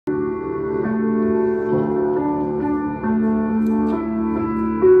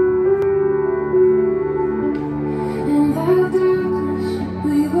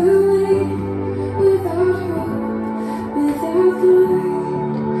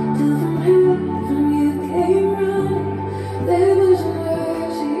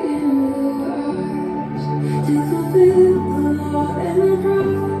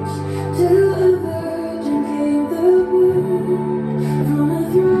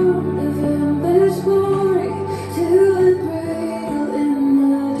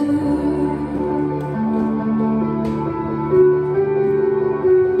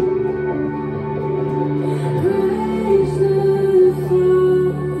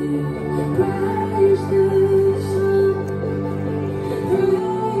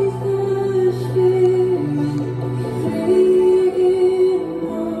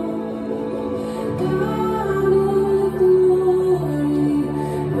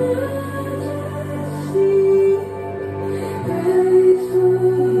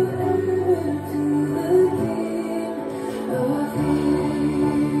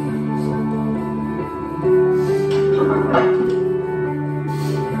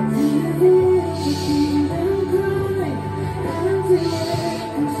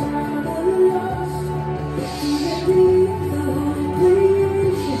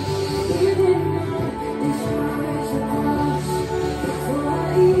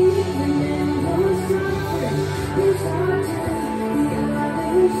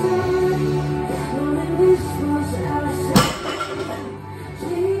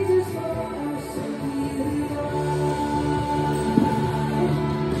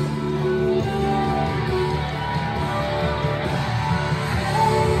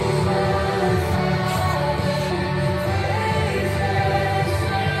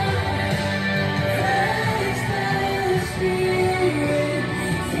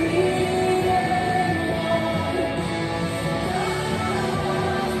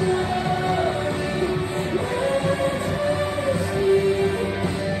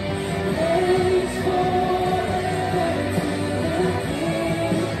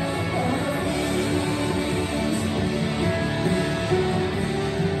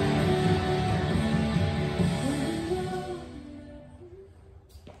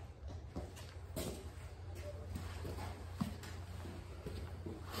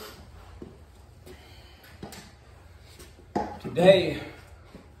Today,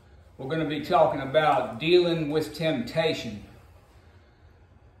 we're going to be talking about dealing with temptation.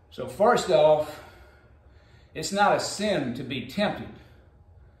 So first off, it's not a sin to be tempted.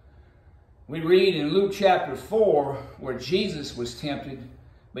 We read in Luke chapter 4 where Jesus was tempted,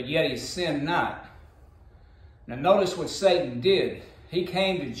 but yet he sinned not. Now notice what Satan did. He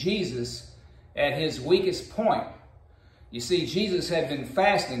came to Jesus at his weakest point. You see, Jesus had been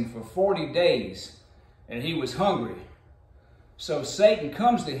fasting for 40 days and he was hungry. So Satan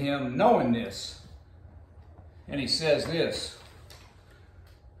comes to him knowing this, and he says this,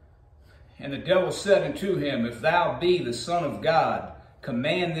 "And the devil said unto him, If thou be the Son of God,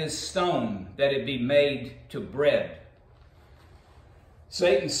 command this stone that it be made to bread."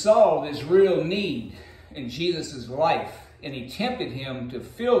 Satan saw this real need in Jesus' life, and he tempted him to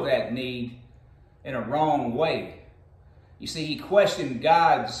fill that need in a wrong way. You see, he questioned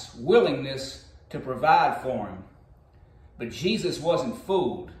God's willingness to provide for him. But Jesus wasn't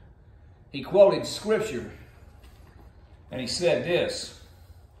fooled. He quoted scripture, and he said this,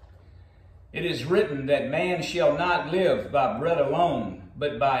 "It is written that man shall not live by bread alone,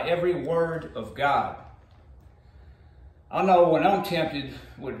 but by every word of God." I know when I'm tempted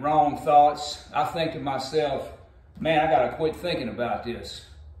with wrong thoughts, I think to myself, man, I got to quit thinking about this.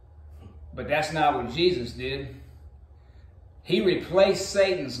 But that's not what Jesus did. He replaced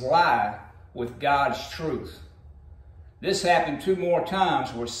Satan's lie with God's truth. This happened 2 more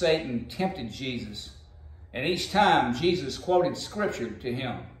times where Satan tempted Jesus, and each time Jesus quoted scripture to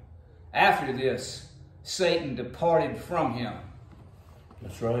him. After this, Satan departed from him.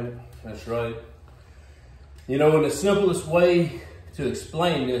 That's right. That's right. You know, in the simplest way to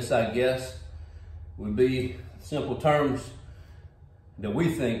explain this, I guess, would be simple terms that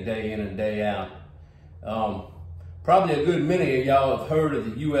we think day in and day out. Probably a good many of y'all have heard of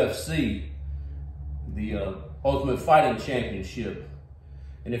the UFC, the Ultimate Fighting Championship.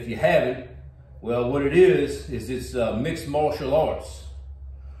 And if you haven't, well, what it is it's mixed martial arts.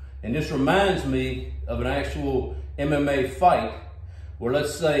 And this reminds me of an actual MMA fight where,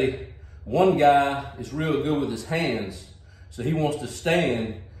 let's say, one guy is real good with his hands, so he wants to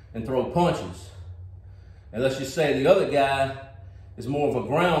stand and throw punches. And let's just say the other guy is more of a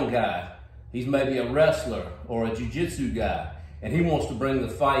ground guy. He's maybe a wrestler or a jiu-jitsu guy, and he wants to bring the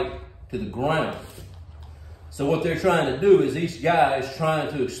fight to the ground. So what they're trying to do is each guy is trying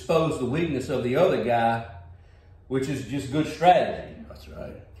to expose the weakness of the other guy, which is just good strategy. That's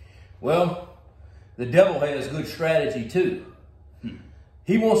right. Well, the devil has good strategy too.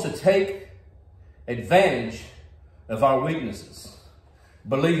 He wants to take advantage of our weaknesses.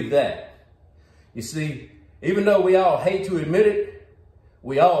 Believe that. You see, even though we all hate to admit it,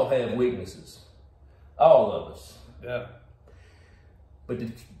 we all have weaknesses. All of us. Yeah. But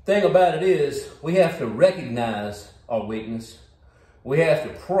the thing about it is, we have to recognize our weakness. We have to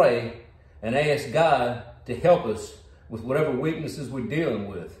pray and ask God to help us with whatever weaknesses we're dealing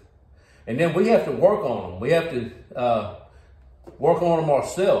with. And then we have to work on them. We have to work on them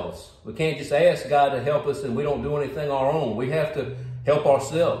ourselves. We can't just ask God to help us and we don't do anything on our own. We have to help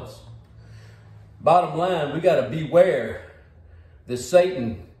ourselves. Bottom line, we got to beware that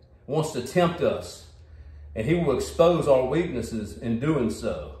Satan wants to tempt us, and he will expose our weaknesses in doing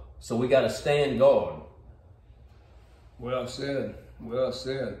so. So we got to stand guard. Well said. Well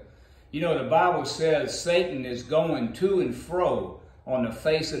said. You know, the Bible says Satan is going to and fro on the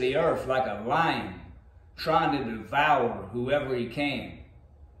face of the earth like a lion, trying to devour whoever he can.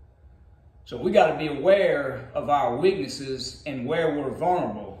 So we got to be aware of our weaknesses and where we're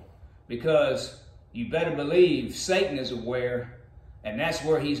vulnerable, because you better believe Satan is aware, and that's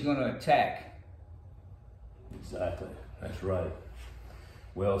where he's going to attack. Exactly. That's right.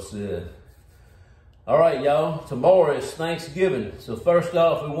 Well said. All right, y'all. Tomorrow is Thanksgiving. So first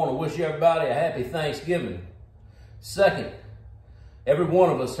off, we want to wish everybody a happy Thanksgiving. Second, every one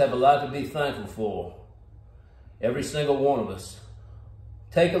of us have a lot to be thankful for. Every single one of us.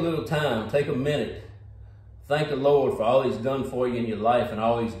 Take a little time. Take a minute. Thank the Lord for all he's done for you in your life and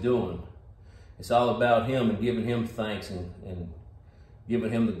all he's doing. It's all about him and giving him thanks and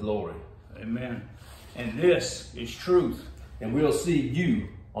giving him the glory. Amen. And this is truth. And we'll see you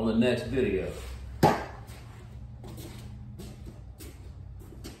on the next video.